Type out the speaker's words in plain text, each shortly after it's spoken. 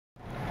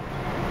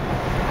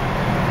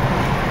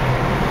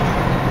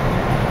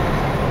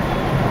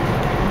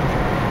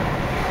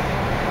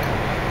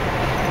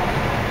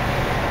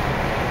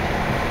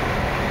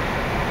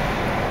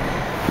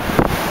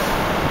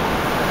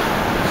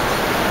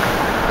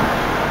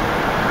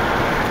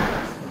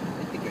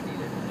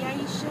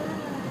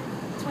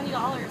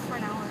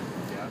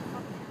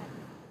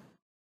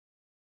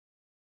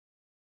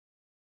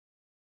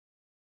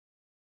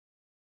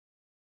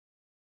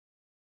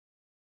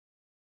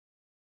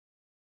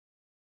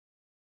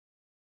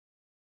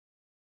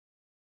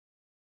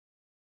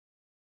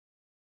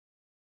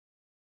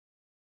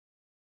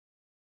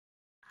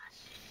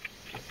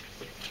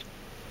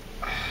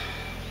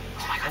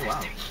Oh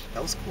wow,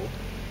 that was cool.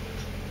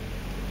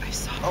 I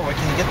saw. Oh, where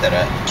can you get that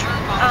at?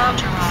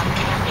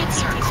 AT&T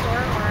store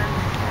or...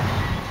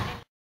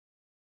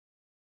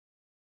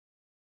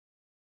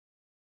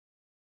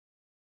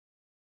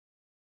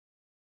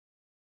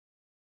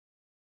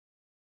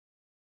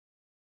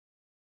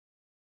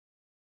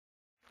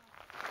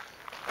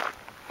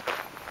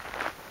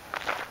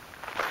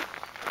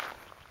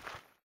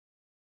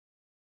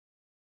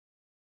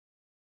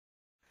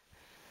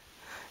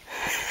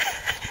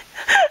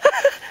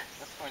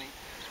 That's funny.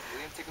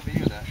 We're gonna take a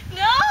video of that.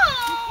 No!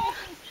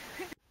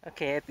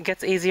 Okay, it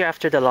gets easier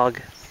after the log.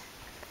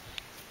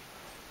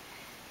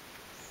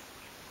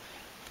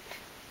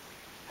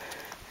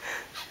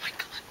 Oh my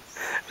god.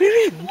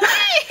 Really?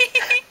 Why?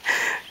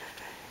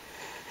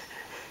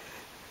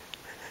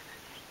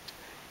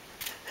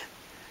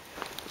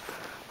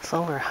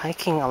 So we're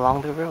hiking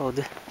along the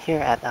road here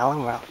at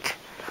Alum Rock.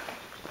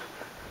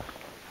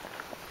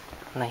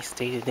 Nice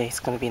day today, it's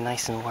gonna be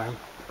nice and warm.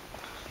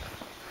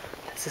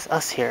 This is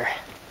us here.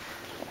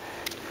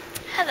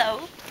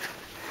 Hello.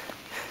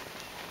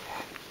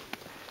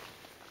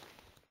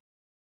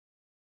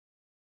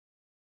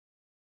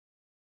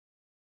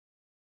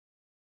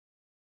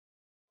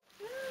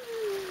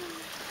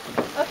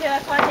 Okay,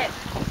 let's watch it.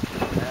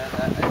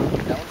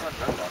 That one's on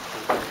Red Rock.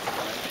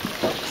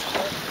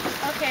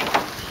 Okay.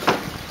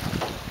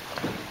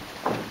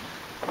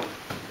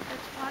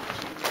 Let's watch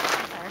it.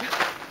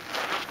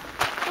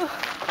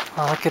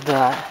 Oh, look at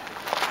that.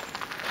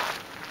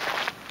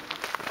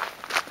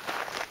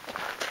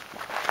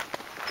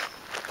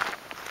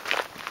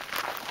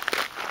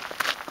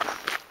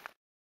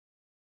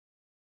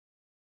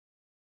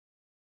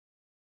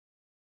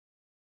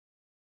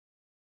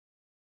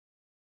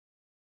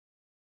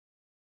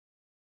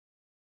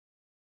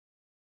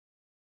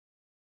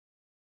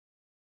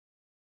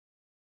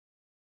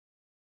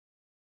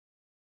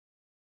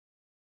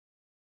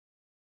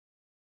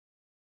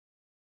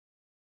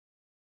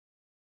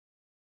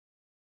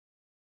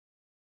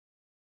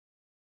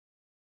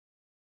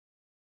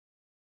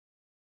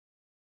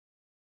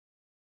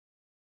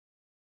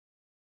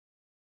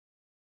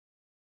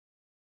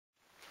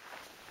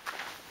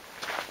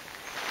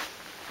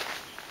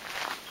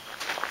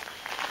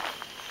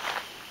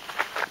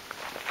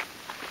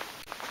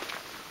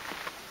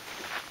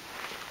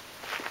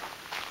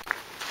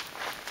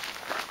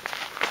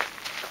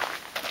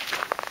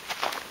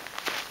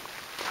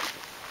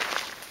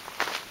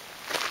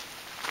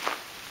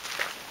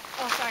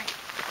 Oh, sorry.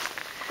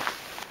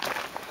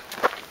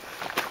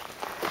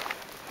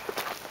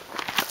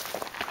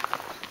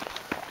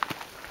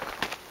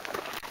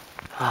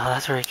 Oh,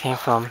 that's where it came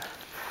from.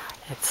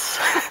 It's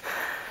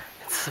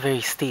it's very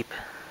steep.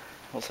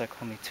 It was like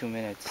only 2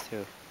 minutes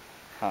too.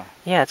 Huh.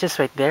 Yeah, it's just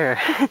right there.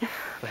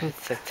 But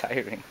it's so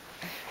tiring.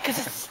 Because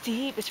it's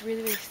steep. It's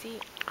really, really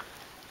steep.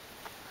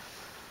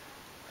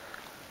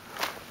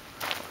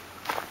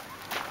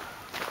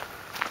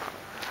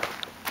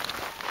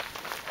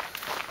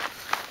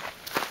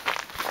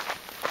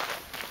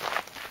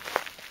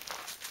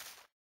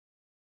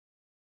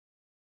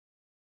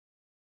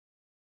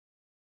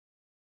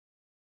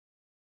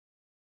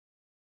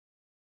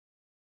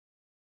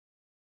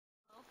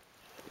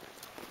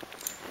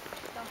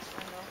 That's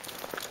fun though.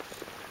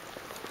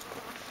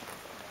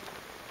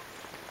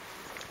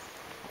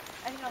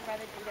 I think I'd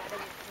rather do that than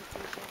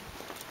sensation.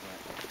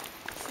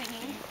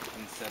 Singing.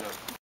 Instead of...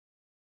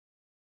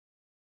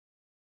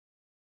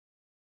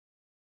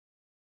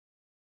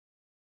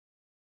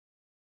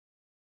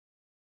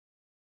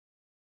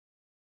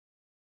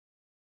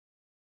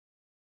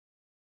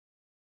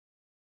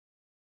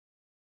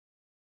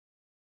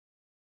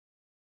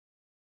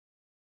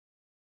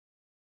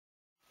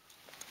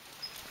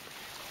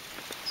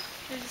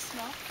 Does it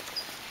smell?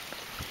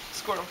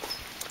 Squirrel.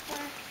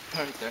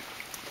 Where? Right there.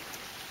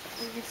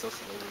 Moving so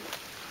slowly.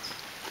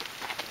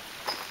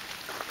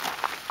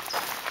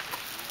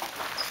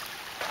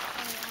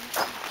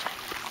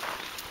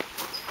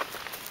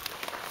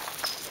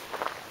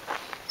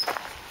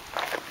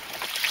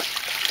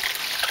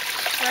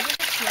 Why does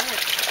it smell like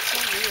that? It's so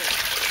weird.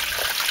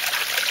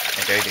 I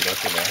dare you to go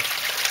through there.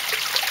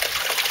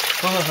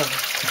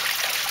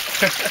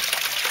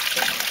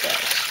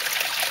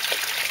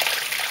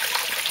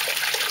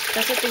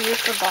 That's what they use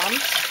for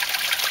bombs?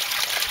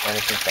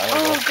 Anything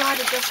flammable. Oh god,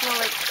 it does smell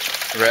like...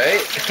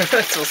 Right?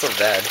 That smells so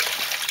bad.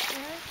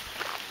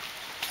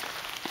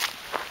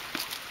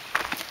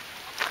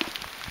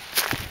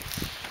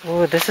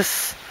 Oh, this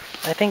is...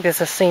 I think this is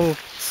the same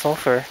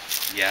sulfur.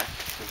 Yeah,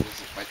 because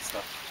there's white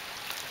stuff.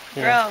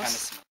 Yeah. Kind of Gross.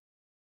 smell.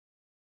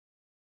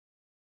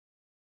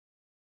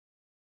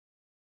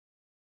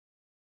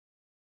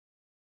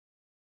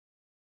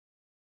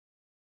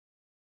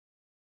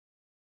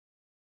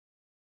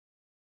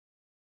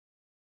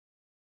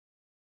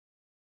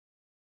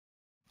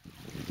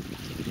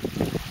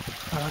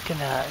 Oh, look at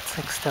that. It's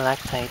like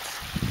stalactites.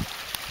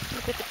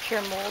 Look at the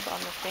pure mold on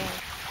the thing.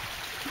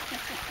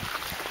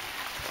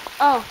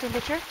 Oh,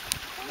 temperature?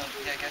 No,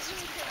 yeah, I guess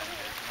just pretend it.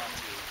 Not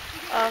too.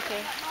 Oh,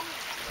 okay.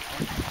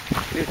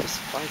 Dude, this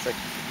flies like...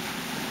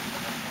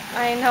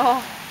 I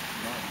know.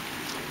 No.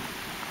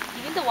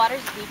 You think the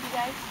water's deep, you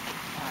guys?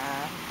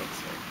 I don't think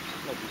so.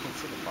 Look, you can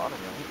see the bottom,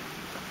 right?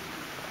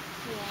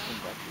 Yeah.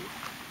 Isn't that deep?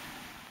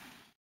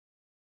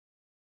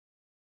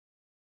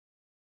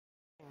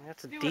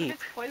 That's Dude, what if deep.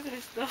 it's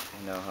poisonous though?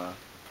 I know, huh?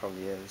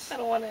 Probably is. I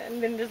don't want it.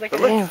 And then there's like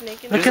But a Damn,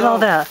 snake in look there. at all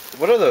that.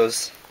 What are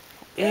those?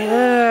 Ew.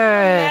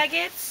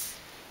 Maggots.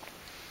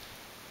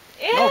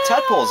 Ew. No,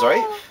 tadpoles,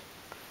 right?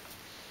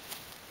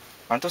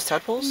 Aren't those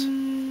tadpoles?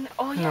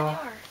 Oh yeah, No. they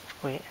are.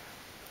 Wait.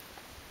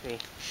 Okay,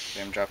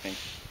 I'm dropping.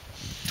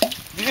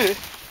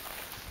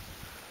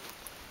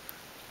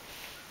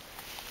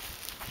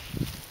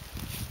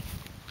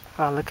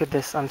 Oh, look at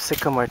this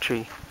sycamore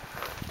tree.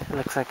 It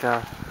looks like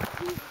a...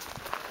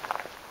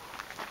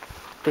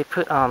 They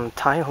put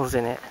tiles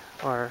in it,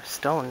 or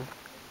stone.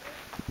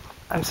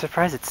 I'm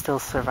surprised it's still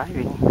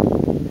surviving.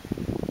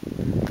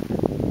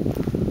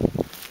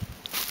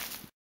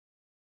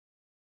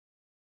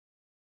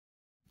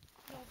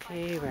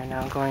 Okay, we're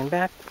now going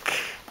back.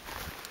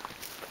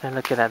 And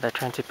look at that, they're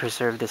trying to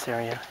preserve this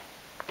area.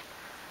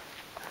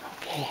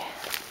 Okay.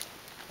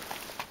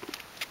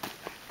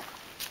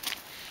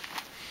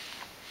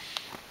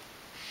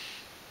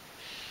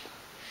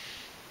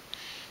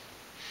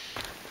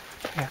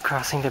 We're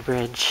crossing the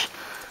bridge.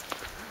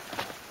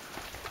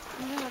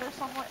 No, there's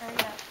some more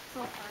area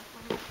so far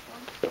from this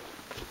one.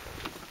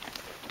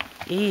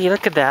 Eee,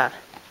 look at that.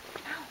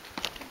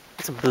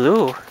 It's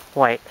blue,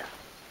 white.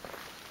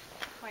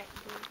 White,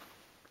 blue.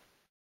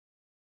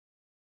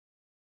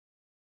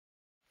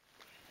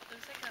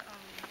 Looks like a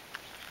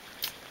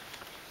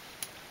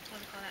what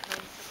do you call that?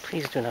 Those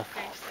Please do not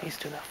fall. Please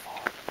do not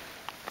fall.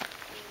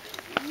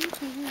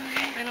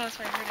 I know, that's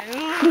why I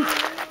heard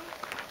it.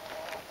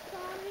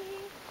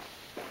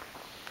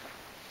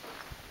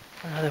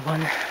 Another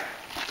one.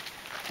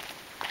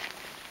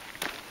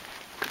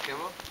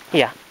 Diablo?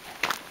 Yeah.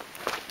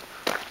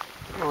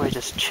 We're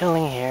just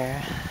chilling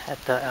here at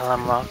the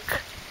Alum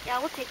Rock. Yeah,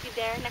 we'll take you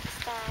there next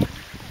time.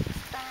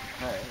 Next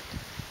time. Alright.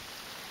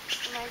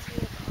 Reminds me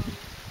of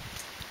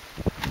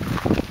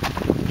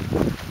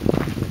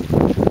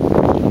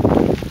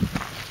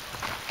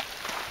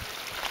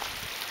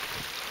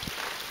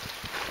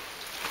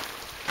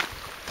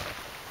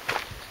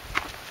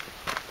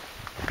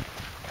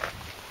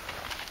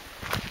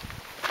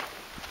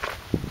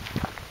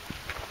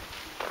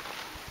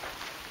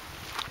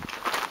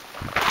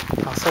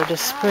Also the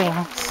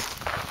springs.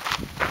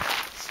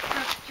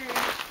 structure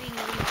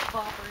thingy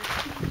bobbers.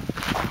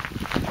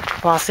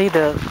 Well, see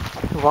the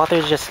water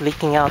is just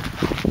leaking out.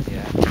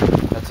 Yeah.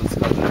 That's what's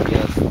causing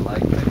the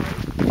stalagmite,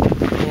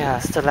 right? Yeah,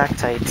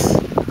 stalactites.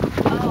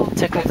 Oh.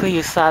 Technically,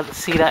 you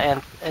see that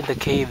in the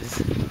caves.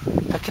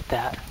 Look at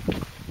that.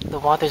 The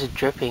water's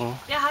dripping.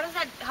 Yeah, how does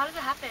it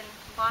happen?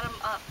 Bottom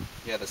up.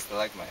 Yeah, the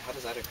stalagmite. How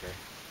does that occur?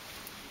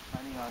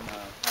 Planning on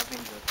having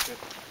the trip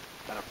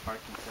at a park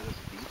instead of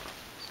the beach.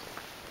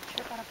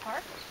 Trip at a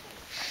park?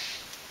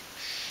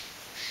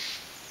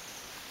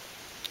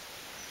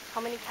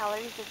 How many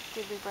calories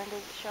did we burn,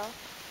 does it show? No,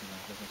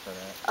 it doesn't show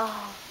that.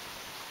 Oh.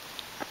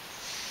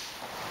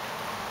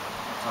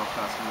 That's how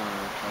fast we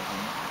were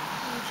traveling.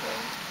 Okay.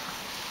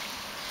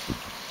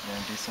 Then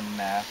do some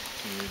math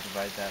to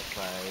divide that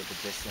by the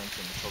distance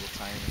and the total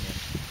time and then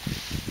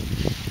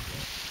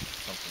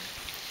something.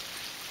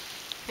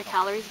 The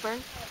calories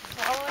burned?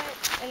 Swallow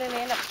it, and then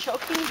they end up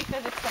choking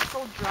because it's like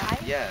so dry.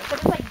 Yeah.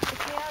 But it's like,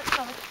 it's made out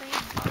of trees.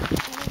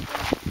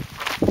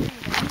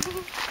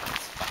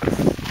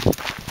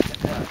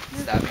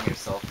 Stabbing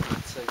yourself.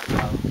 It's like,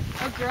 wow.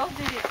 A girl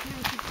did it too.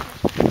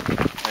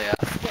 Oh yeah?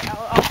 Yeah,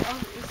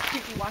 it was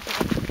creepy watching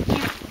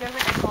it. There's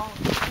like a song.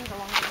 She sings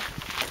along with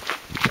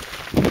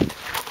it.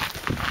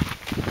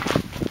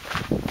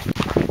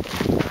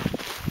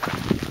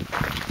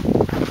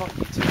 Fuck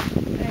YouTube.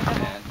 And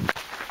Man.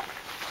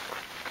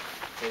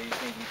 So you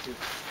think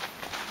YouTube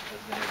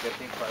has been a good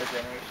thing for our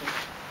generation?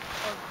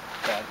 Or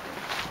bad thing?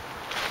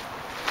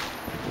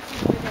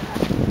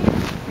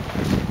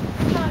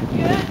 it's not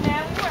good,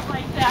 man. We weren't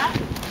like that.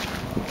 We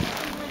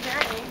were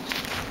their age.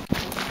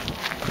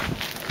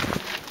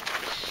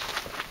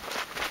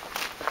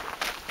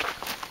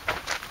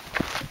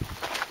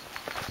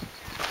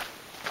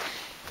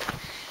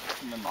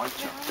 In the north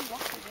Yeah, how do you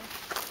walk through this?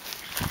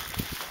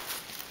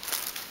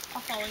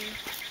 I'll follow you.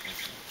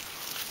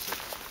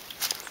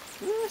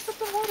 Ooh, it's up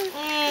the water.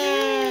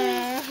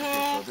 Mm-hmm.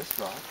 Okay, so this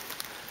rock,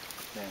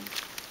 then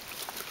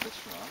this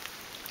rock,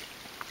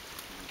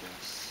 and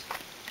this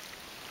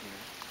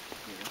here,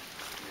 here,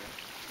 here,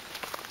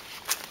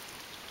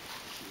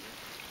 here,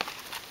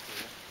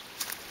 here.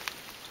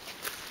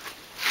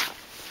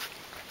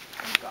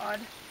 Oh God.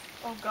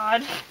 Oh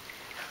God.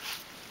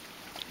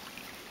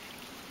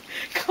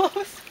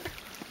 Closer.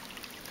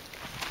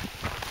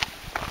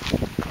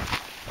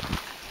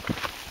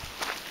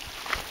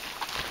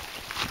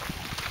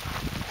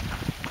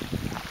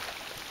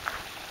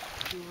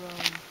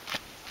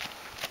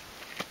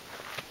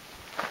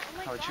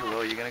 How about you,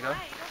 Will? You gonna go?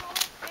 Hi, you're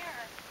almost there.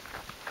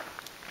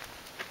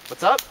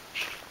 What's up?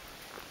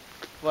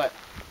 What?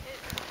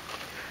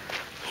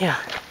 Yeah.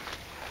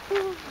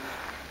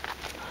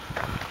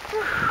 Did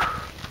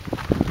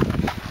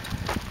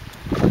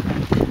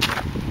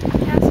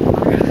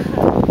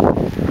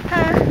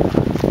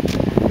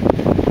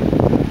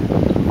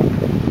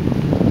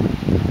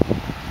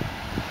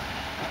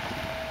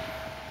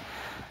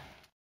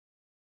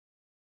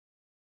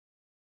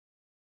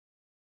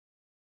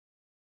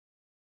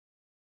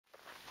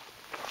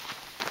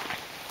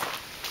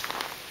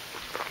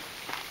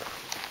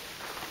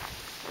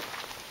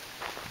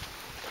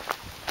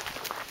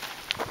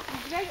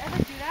you guys ever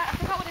do that? I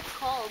forgot what it's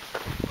called.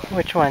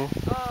 Which one?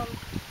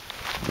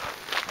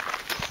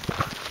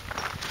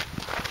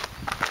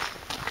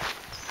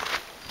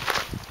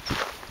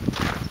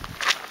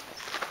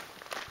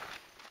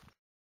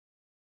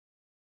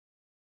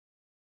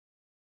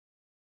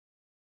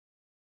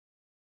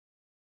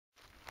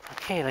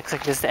 Okay, looks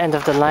like this is the end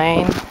of the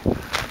line.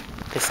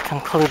 This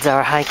concludes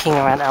our hiking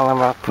around Alum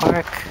Rock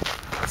Park.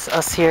 It's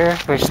us here.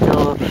 We're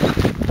still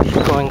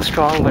going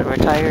strong, but we're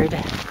tired.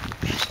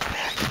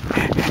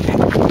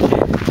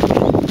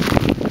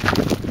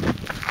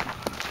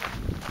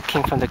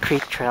 Came from the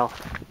creek trail.